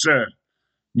 No, sir.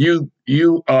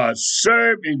 You are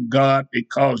serving God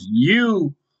because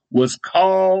you was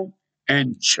called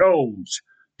and chose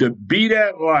to be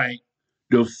that light,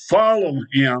 to follow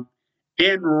him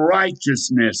in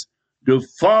righteousness, to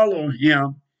follow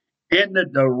him in the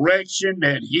direction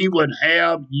that he would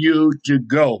have you to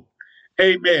go.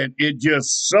 Amen. It's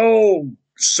just so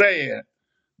sad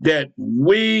that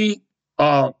we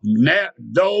are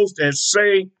those that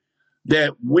say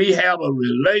that we have a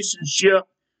relationship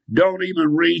don't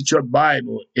even read your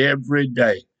Bible every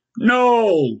day.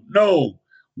 No.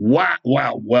 Why?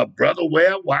 Well, brother,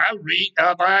 why read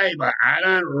the Bible? I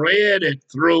done read it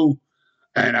through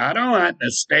and I don't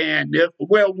understand it.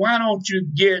 Well, why don't you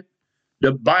get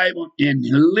the Bible and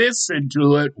listen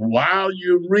to it while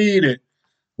you read it?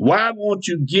 Why won't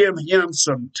you give him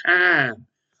some time,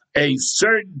 a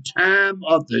certain time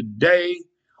of the day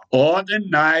or the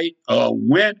night or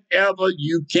whenever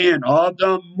you can or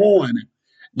the morning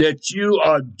that you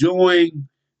are doing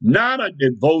not a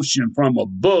devotion from a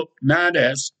book. Now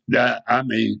that's better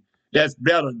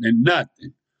than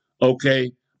nothing.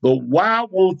 Okay. But why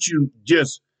won't you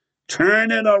just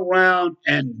turn it around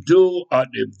and do a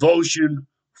devotion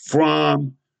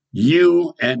from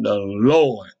you and the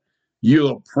Lord?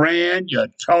 You're praying, you're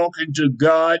talking to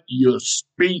God, you're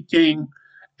speaking,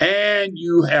 and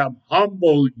you have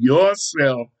humbled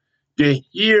yourself to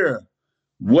hear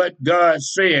what God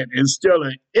said. Instead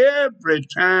of every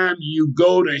time you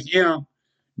go to him,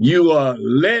 you are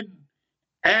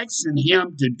asking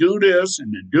him to do this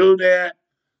and to do that.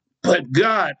 But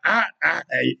God, how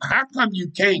come you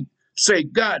can't say,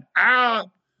 God, I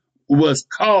was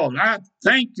called. I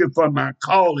thank you for my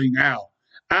calling out.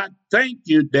 I thank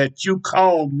you that you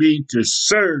called me to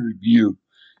serve you.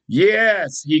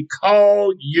 Yes, he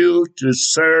called you to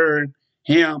serve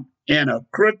him in a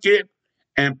crooked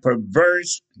and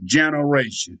perverse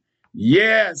generation.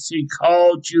 Yes, he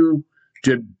called you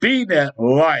to be that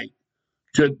light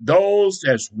to those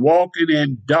that's walking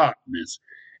in darkness.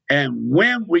 And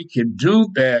when we can do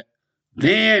that,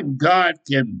 then God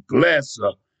can bless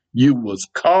us. You was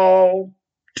called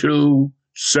to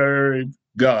serve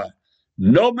God.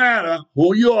 No matter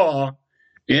who you are,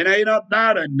 it ain't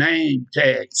about a name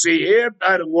tag. See,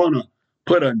 everybody want to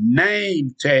put a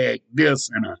name tag this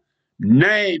and a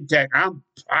name tag. I'm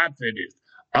prophetess.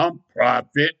 I'm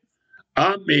prophet.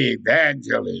 I'm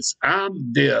evangelist.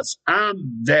 I'm this.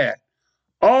 I'm that.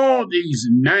 All these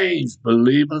names,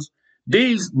 believers,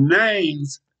 these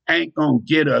names ain't going to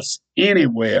get us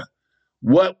anywhere.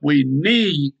 What we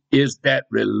need is that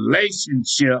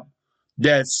relationship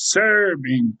that's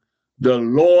serving the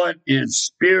Lord in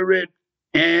spirit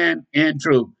and in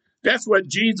truth. That's what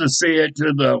Jesus said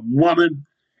to the woman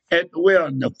at the well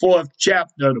in the 4th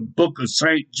chapter of the book of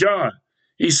St. John.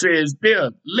 He says, "There,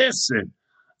 listen,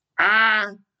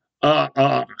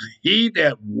 he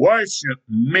that worship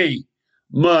me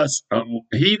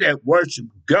he that worship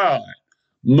God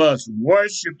must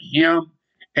worship him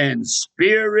in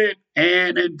spirit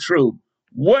and in truth."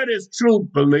 What is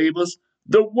truth, believers?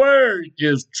 The word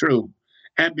is truth.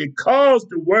 And because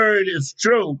the word is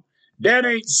true, that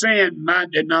ain't saying my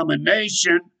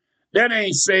denomination. That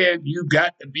ain't saying you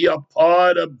got to be a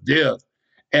part of this.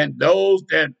 And those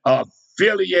that are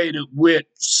affiliated with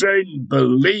certain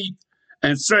beliefs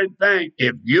and certain things,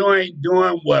 if you ain't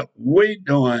doing what we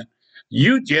doing,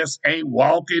 you just ain't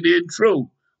walking in truth.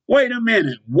 Wait a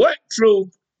minute. What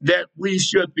truth that we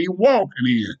should be walking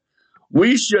in?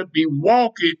 We should be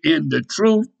walking in the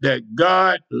truth that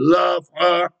God loves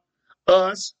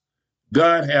us.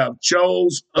 God have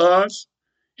chose us.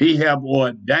 He have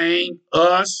ordained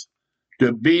us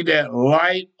to be that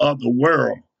light of the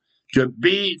world, to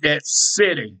be that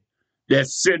city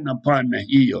that's sitting upon the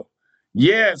hill.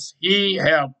 Yes, he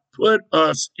have put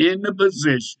us in the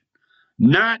position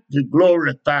not to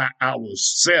glorify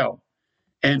ourselves.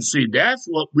 And see, that's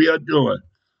what we are doing.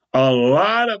 A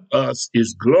lot of us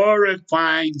is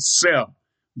glorifying self,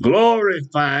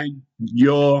 glorifying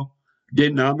your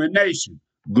denomination,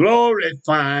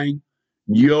 glorifying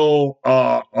your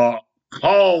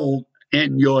call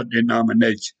in your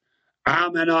denomination.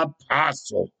 I'm an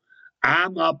apostle.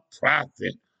 I'm a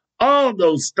prophet. All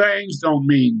those things don't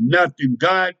mean nothing.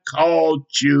 God called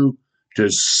you to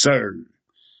serve.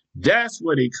 That's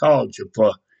what he called you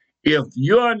for. If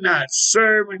you're not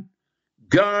serving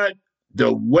God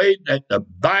the way that the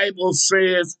Bible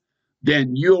says,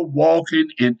 then you're walking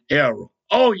in error.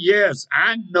 Oh, yes,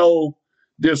 I know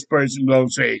this person gonna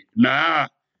say, nah,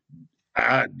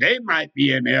 they might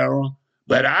be in error,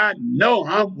 but I know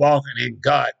I'm walking in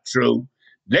God truth.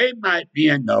 They might be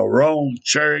in the wrong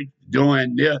church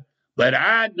doing this, but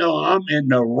I know I'm in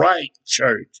the right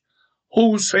church.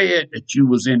 Who said that you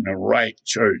was in the right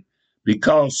church?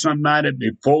 Because somebody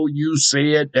before you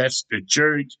said that's the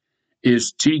church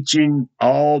is teaching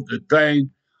all the things.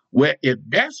 Well, if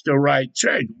that's the right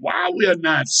church, why we're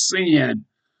not seeing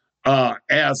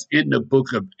as in the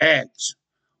book of Acts,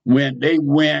 when they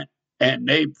went and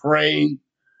they prayed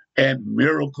and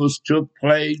miracles took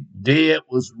place, dead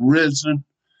was risen.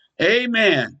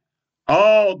 Amen.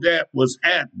 All that was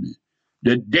happening.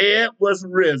 The dead was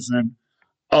risen.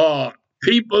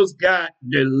 People's got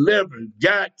delivered,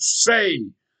 got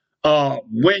saved.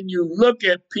 When you look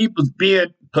at people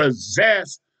being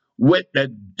possessed with the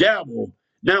devil,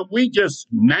 now we just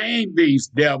name these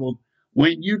devils.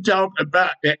 When you talk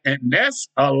about that, and that's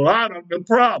a lot of the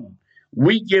problem.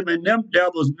 We giving them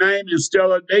devils name instead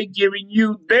of they giving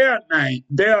you their name,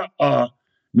 their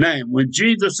name. When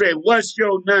Jesus said, "What's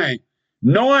your name?"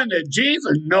 Knowing that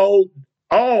Jesus knows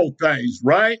all things,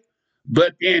 right?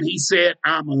 But then he said,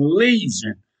 "I'm a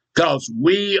legion," because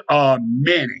we are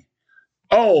many.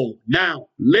 Oh, now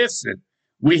listen,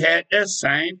 we had that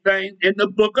same thing in the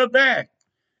book of Acts.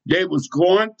 They was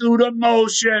going through the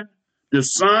motion, the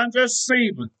sons of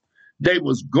Sceva. They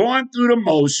was going through the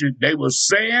motion. They were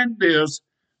saying this,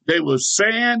 they were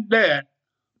saying that,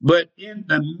 but in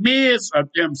the midst of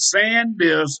them saying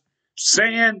this,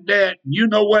 saying that, you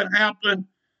know what happened?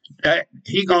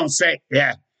 He gonna say,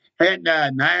 yeah, in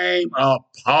the name of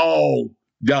Paul,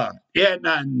 God, in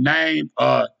the name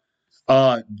of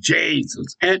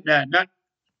Jesus, and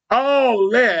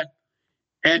all that,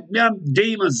 and them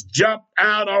demons jumped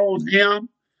out on him.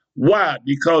 Why?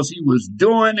 Because he was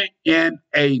doing it in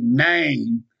a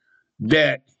name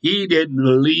that he didn't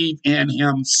believe in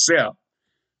himself.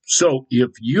 So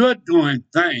if you're doing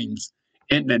things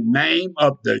in the name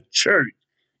of the church,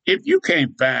 if you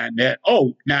can't find that,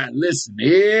 oh, now listen,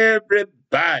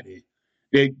 everybody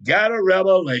that got a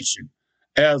revelation,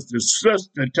 as the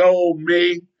sister told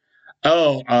me,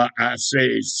 oh, I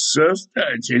say, sister,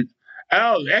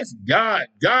 oh, that's God.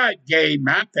 God gave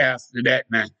my pastor that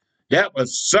man. That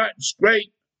was such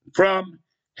straight from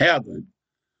heaven.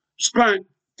 Straight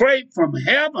from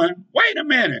heaven? Wait a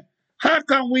minute. How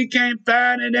come we can't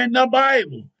find it in the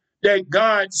Bible that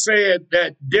God said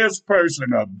that this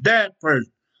person or that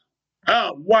person?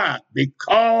 Why?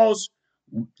 Because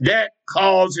that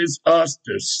causes us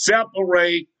to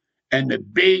separate and to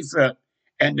be.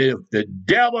 And if the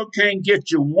devil can't get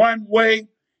you one way,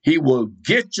 he will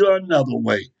get you another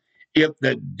way. If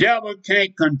the devil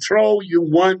can't control you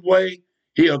one way,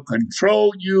 he'll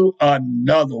control you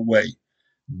another way.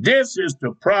 This is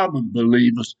the problem,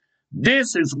 believers.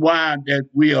 This is why that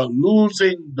we are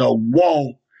losing the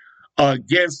war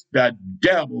against the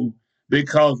devil,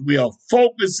 because we are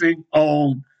focusing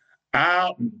on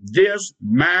our this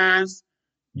mind,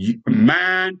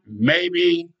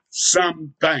 maybe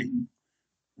something.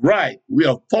 Right. We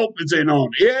are focusing on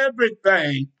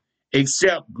everything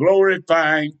except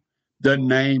glorifying the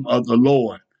name of the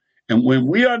Lord. And when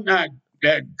we are not,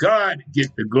 that God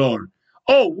get the glory.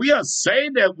 Oh, we'll say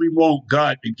that we want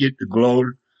God to get the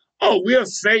glory. Oh, we'll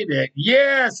say that.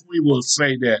 Yes, we will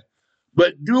say that.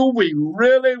 But do we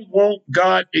really want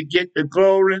God to get the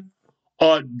glory?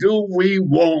 Or do we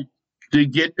want to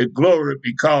get the glory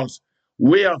because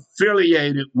we're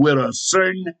affiliated with a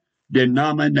certain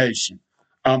denomination?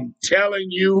 I'm telling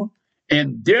you,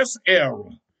 in this era,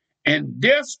 in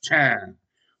this time,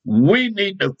 we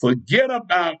need to forget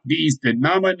about these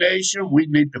denominations. We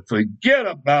need to forget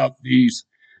about these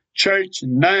church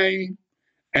names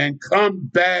and come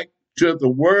back to the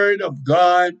Word of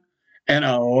God and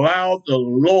allow the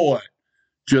Lord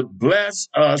to bless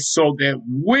us so that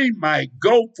we might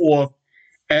go forth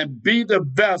and be the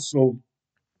vessel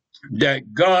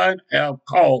that God have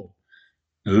called.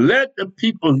 Let the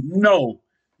people know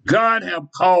God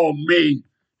have called me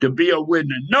to be a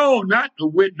witness. No, not to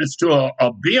witness to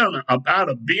a building, about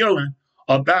a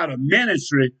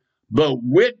ministry, but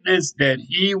witness that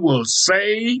he will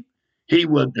save, he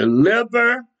will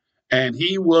deliver, and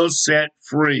he will set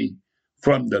free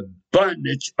from the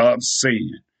bondage of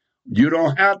sin. You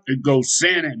don't have to go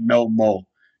sinning no more.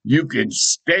 You can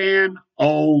stand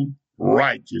on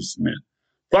righteousness.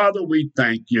 Father, we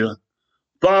thank you.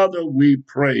 Father, we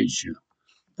praise you.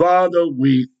 Father,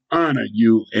 we honor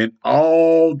you in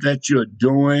all that you're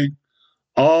doing,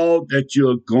 all that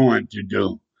you're going to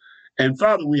do. And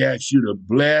Father, we ask you to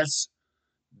bless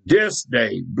this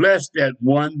day, bless that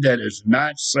one that is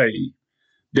not saved,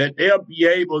 that they'll be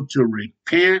able to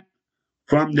repent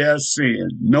from their sin,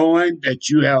 knowing that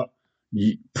you have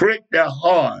pricked their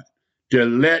heart to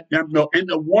let them know. And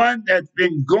the one that's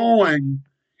been going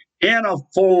in a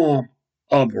form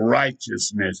of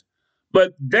righteousness,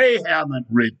 but they haven't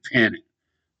repented.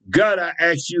 God, I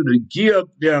ask you to give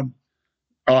them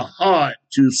a heart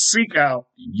to seek out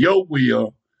your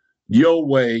will, your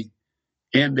way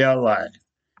in their life.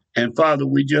 And Father,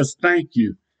 we just thank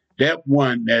you, that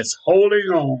one that's holding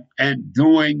on and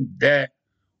doing that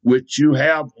which you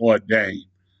have ordained.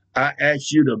 I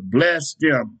ask you to bless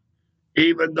them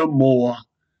even the more,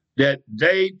 that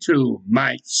they too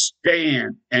might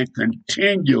stand and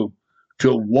continue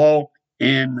to walk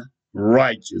in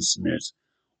righteousness.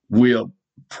 We're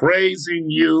praising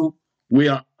you, we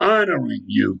are honoring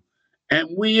you, and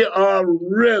we are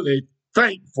really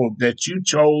thankful that you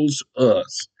chose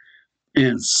us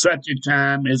in such a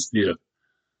time as this.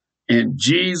 In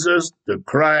Jesus the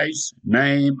Christ's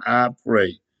name I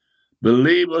pray.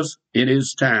 Believers, it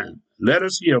is time. Let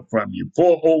us hear from you.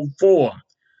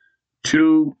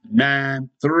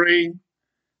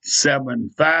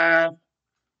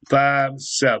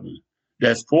 404-293-7557.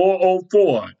 That's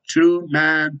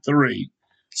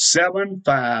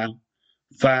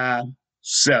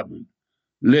 404-293-7557.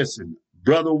 Listen,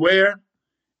 Brother Ware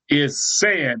is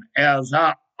saying, as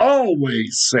I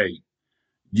always say,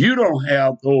 you don't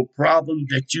have those problems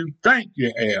that you think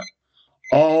you have.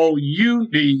 All you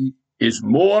need is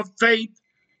more faith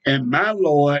in my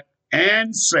Lord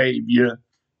and Savior,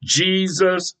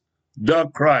 Jesus the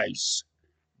Christ.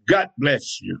 God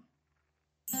bless you.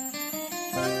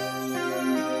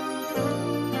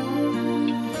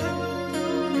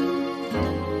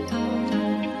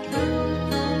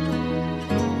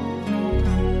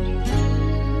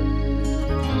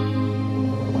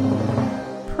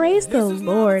 Praise the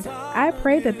Lord. I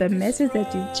pray that the message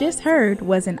that you just heard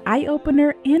was an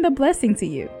eye-opener and a blessing to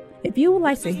you. If you would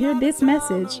like to hear this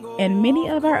message and many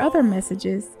of our other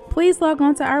messages, please log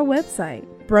on to our website,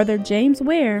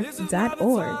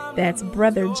 brotherjamesware.org. That's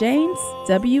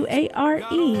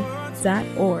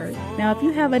brotherjamesware.org. Now, if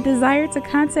you have a desire to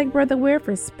contact Brother Ware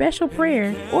for special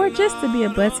prayer or just to be a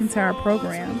blessing to our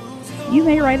program, you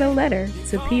may write a letter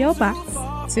to P.O. Box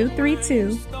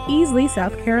 232, Easley,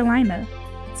 South Carolina,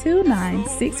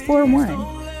 29641.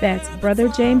 That's Brother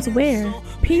James Ware,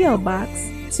 P.O. Box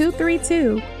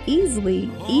 232, Easley,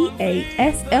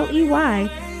 EASLEY,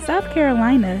 South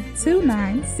Carolina,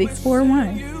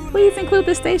 29641. Please include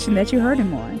the station that you heard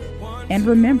him on. And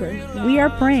remember, we are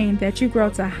praying that you grow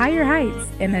to higher heights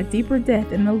and a deeper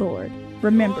depth in the Lord.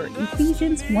 Remember,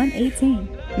 Ephesians 1:18.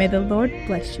 May the Lord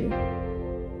bless you.